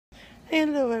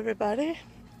Hello everybody.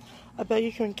 I bet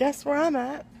you can guess where I'm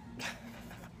at.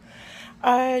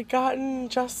 I had gotten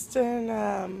Justin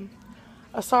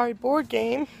a Sorry board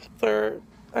game for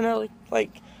an early,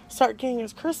 start getting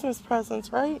his Christmas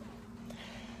presents, right?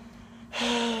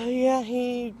 Yeah,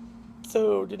 he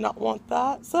did not want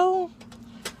that, so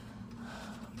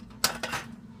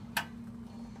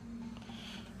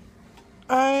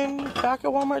I'm back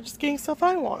at Walmart just getting stuff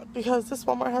I want because this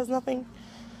Walmart has nothing.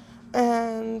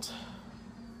 And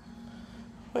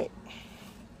wait.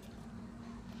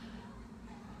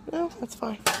 No, that's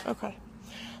fine. Okay.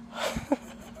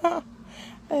 I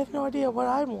have no idea what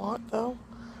I want though.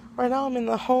 Right now I'm in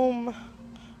the home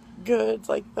goods,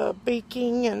 like the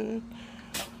baking and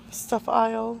stuff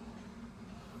aisle.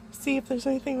 See if there's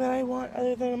anything that I want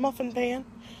other than a muffin pan.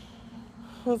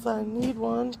 Because I need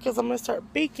one because I'm going to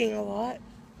start baking a lot.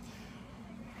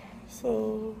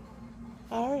 So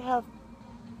I already have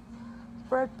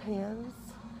bread pans.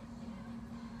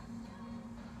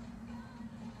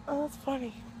 Oh, that's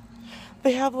funny.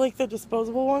 They have like the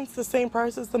disposable ones, the same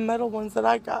price as the metal ones that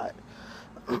I got.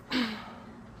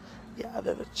 Yeah,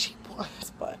 they're the cheap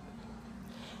ones, but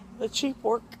the cheap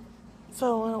work,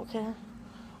 so I don't care.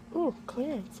 Ooh,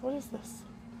 clearance. What is this?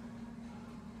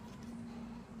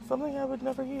 Something I would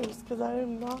never use because I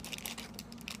am not.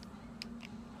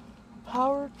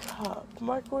 Power cup,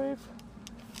 microwave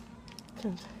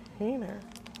container.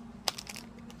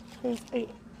 There's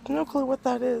no clue what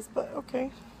that is, but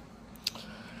okay.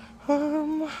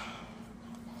 No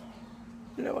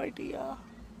idea.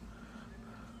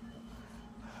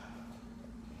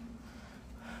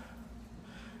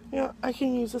 Yeah, I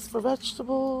can use this for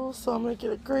vegetables, so I'm gonna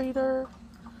get a grater.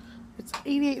 It's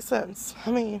 88 cents.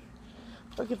 I mean,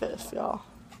 look at this, y'all.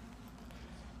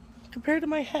 Compared to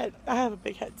my head, I have a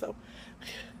big head, so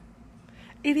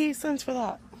 88 cents for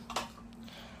that.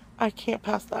 I can't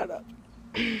pass that up.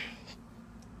 Is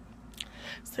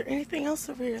there anything else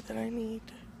over here that I need?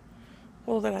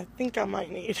 Well, that I think I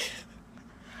might need.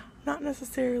 Not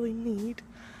necessarily need.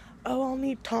 Oh, I'll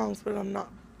need tongs, but I'm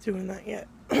not doing that yet.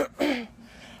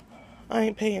 I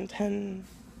ain't paying $10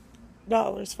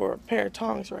 for a pair of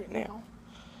tongs right now.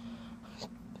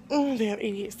 They have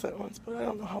 88-cent ones, but I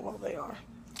don't know how well they are.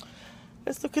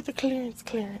 Let's look at the clearance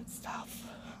stuff.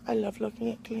 I love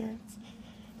looking at clearance.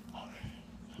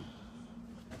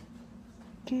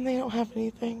 They don't have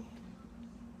anything.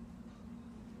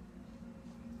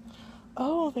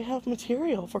 Oh, they have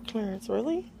material for clearance,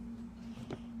 really?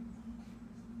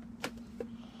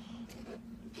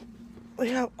 They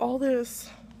have all this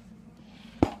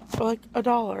for like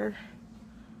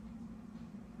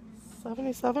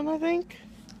 $1.77, I think.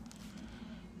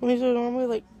 These are normally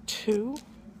like $2.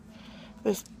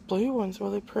 This blue one's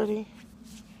really pretty.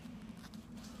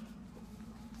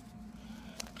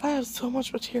 I have so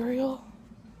much material,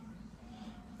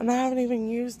 and I haven't even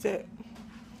used it.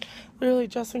 Literally,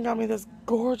 Justin got me this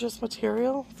gorgeous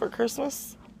material for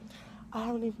Christmas. I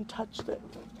haven't even touched it.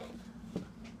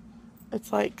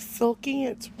 It's like silky.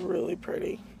 It's really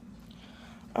pretty.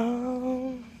 I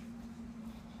don't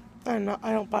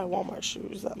buy Walmart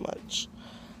shoes that much.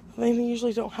 They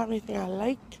usually don't have anything I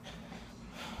like.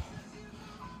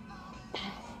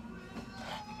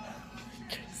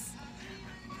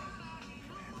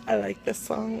 I like this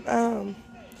song. I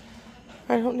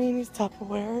don't need any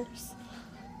Tupperwares.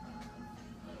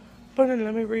 But then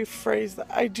let me rephrase that.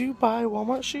 I do buy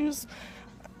Walmart shoes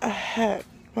ahead.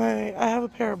 I have a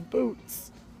pair of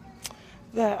boots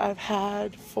that I've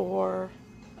had for,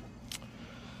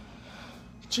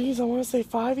 I want to say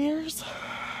 5 years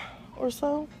or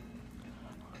so.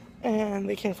 And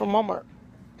they came from Walmart.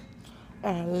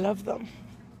 And I love them.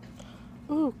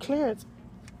 Ooh, clearance.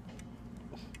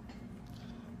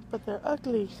 But they're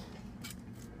ugly.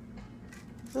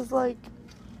 This is like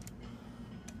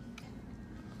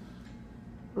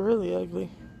really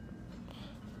ugly.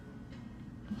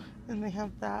 And they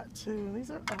have that too.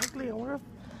 These are ugly. I wonder if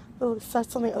the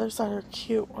sets on the other side are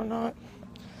cute or not.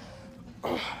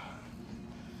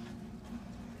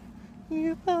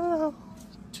 You belong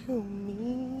to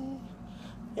me.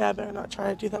 Yeah, I better not try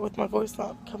to do that with my voice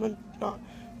not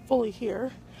fully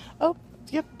here. Oh,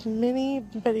 yep, Minnie,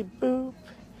 Betty Boop,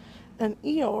 and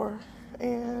Eeyore,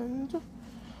 and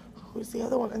who's the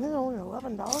other one? And they're only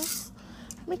 $11.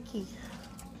 Mickey.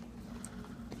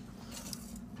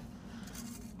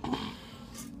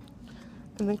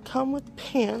 And they come with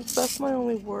pants. That's my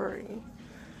only worry.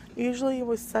 Usually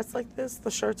with sets like this, the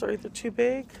shirts are either too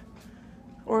big,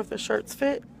 or if the shirts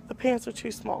fit, the pants are too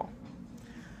small.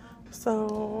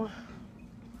 So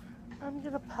I'm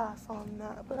gonna pass on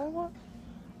that. But I want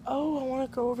to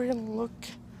go over and look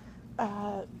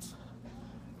at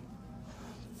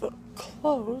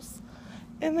clothes.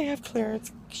 And they have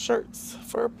clearance shirts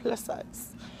for plus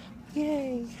size.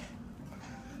 Yay.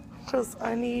 Because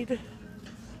I need...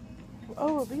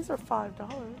 Oh, these are $5.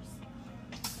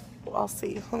 Well, I'll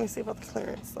see. Let me see about the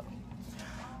clearance, though.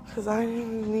 Because I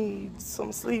need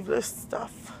some sleeveless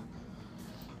stuff.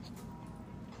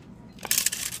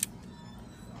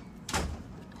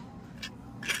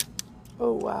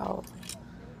 Oh, wow.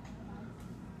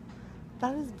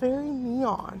 That is very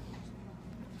neon.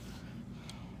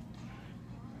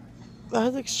 That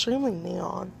is extremely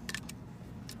neon.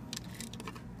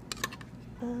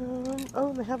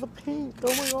 Oh, they have a pink.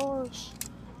 Oh my gosh.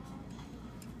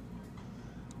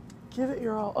 Give it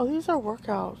your all. Oh, these are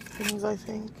workout things, I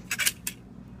think.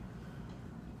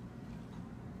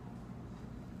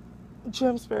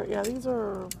 Gym Spirit. Yeah, these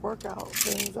are workout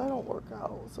things. I don't work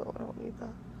out, so I don't need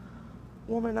that.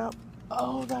 Warming up.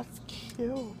 Oh, that's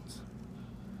cute.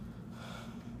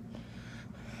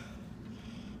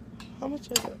 How much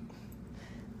is it?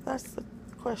 That's the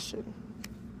question.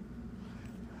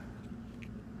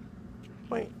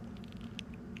 Wait.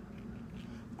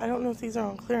 I don't know if these are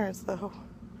on clearance, though.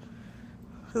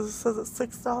 Because it says it's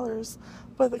 $6.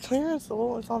 But the clearance,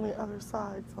 well, it's on the other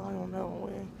side, so I don't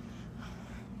know.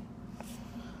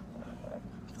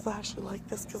 Because I actually like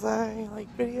this because I like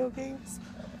video games.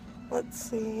 Let's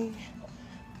see.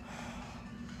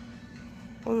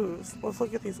 Ooh, let's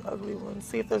look at these ugly ones.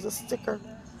 See if there's a sticker.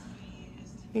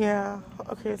 Yeah,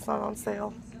 okay, it's not on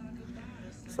sale.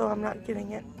 So I'm not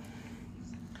getting it.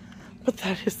 But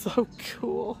that is so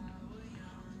cool.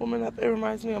 Woman Up, it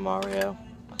reminds me of Mario.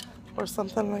 Or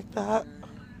something like that.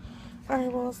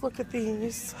 Alright, well, let's look at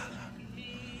these.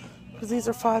 Because these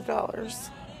are $5.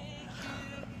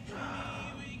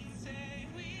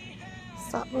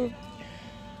 Stop moving.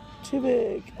 Too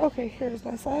big. Okay, here's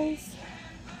my size.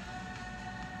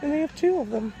 And they have 2 of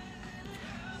them.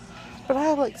 But I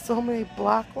have like so many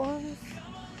black ones.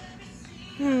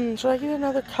 Should I get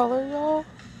another color, y'all?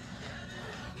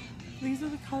 These are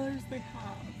the colors they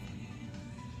have.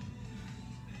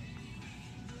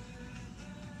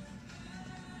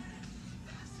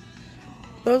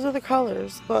 Those are the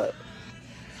colors, but...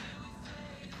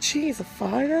 Geez, a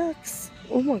 5X?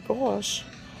 Oh my gosh.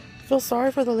 I feel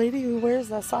sorry for the lady who wears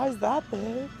that size that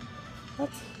big.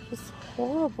 That's just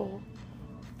horrible.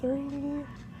 30...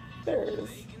 There it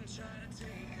is.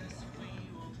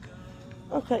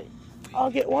 Okay,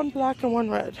 I'll get one black and one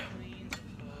red.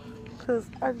 Because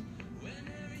I...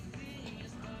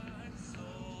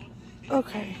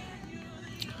 Okay.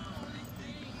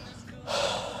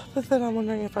 But then I'm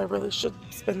wondering if I really should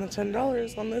spend the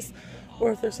 $10 on this,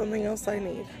 or if there's something else I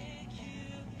need.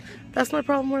 That's my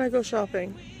problem when I go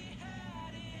shopping.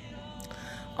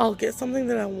 I'll get something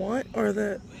that I want, or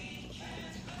that,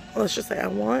 let's just say I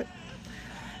want,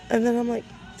 and then I'm like,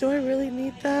 do I really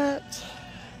need that?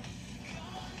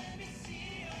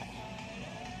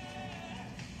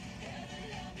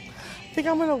 I think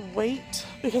I'm gonna wait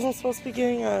because I'm supposed to be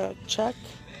getting a check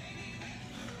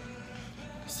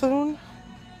soon.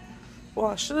 Well,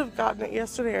 I should have gotten it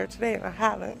yesterday or today, and I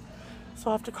haven't. So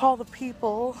I have to call the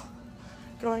people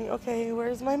going, okay,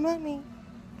 where's my money?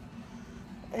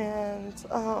 And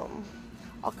I'll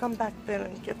come back then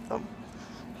and get them.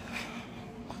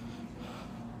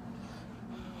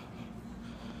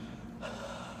 But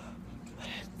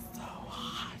it's so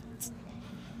hot.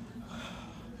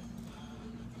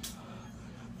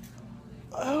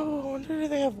 Oh, I wonder if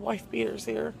they have wife beaters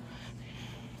here.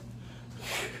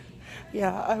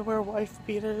 Yeah, I wear wife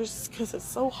beaters because it's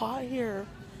so hot here.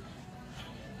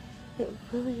 It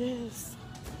really is.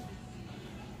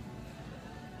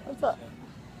 What's up?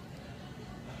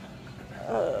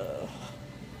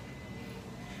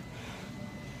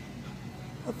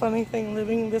 A funny thing,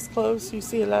 living this close, you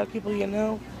see a lot of people you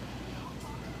know.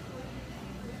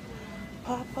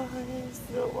 Popeyes,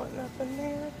 no one up in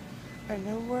there. I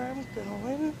know where I'm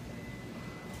going.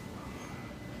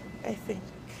 I think.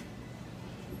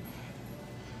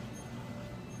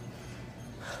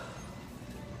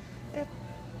 Yep.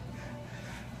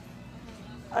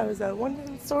 I was at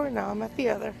one store, now I'm at the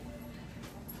other.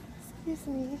 Excuse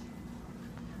me.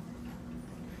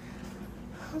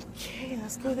 Okay,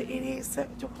 let's go to the 88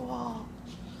 cent wall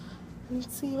and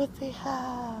see what they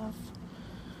have.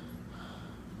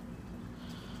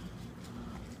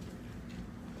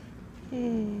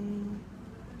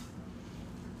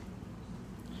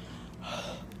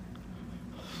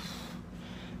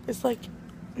 It's like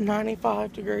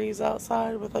 95 degrees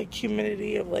outside with like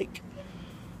humidity of like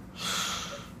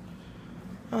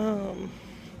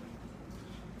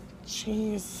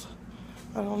jeez,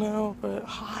 I don't know, but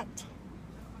hot.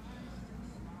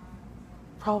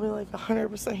 probably like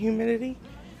 100% humidity.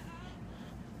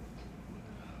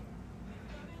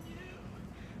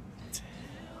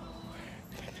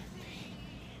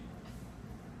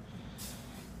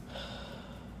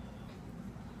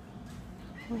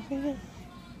 Okay.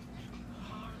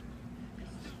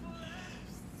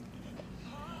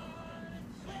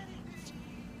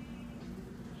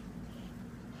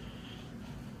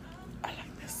 I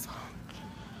like this song.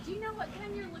 Do you know what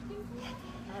kind you're looking for?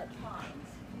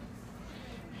 Tongs.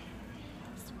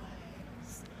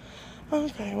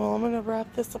 Okay, well, I'm gonna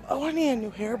wrap this up. Oh, I need a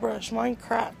new hairbrush. Mine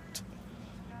cracked.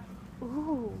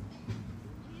 Ooh.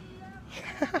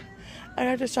 I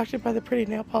got distracted by the pretty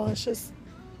nail polishes.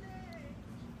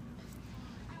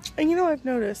 And you know what I've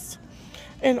noticed?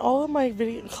 In all of my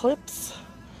video clips,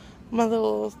 my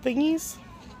little thingies,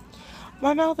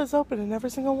 my mouth is open in every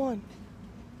single one.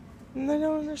 And they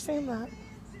don't understand that.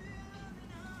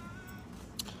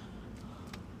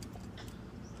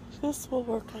 This will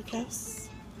work, I guess.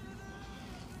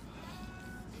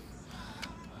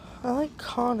 I like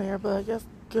Conair, but I guess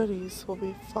Goodies will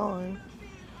be fine.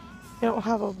 They don't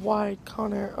have a wide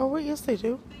Conair. Oh, wait, yes they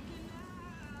do.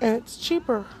 And it's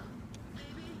cheaper.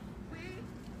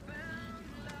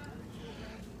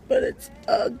 But it's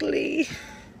ugly.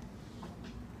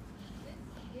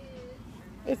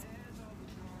 It's...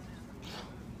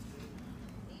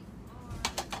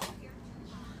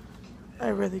 I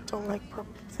really don't like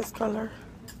this color.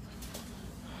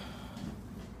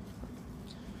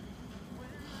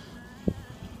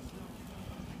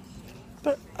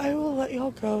 But I will let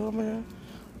y'all go. I'm gonna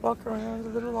walk around a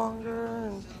little longer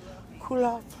and cool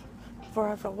off before I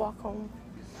have to walk home.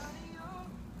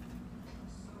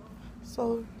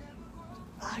 So,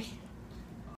 bye.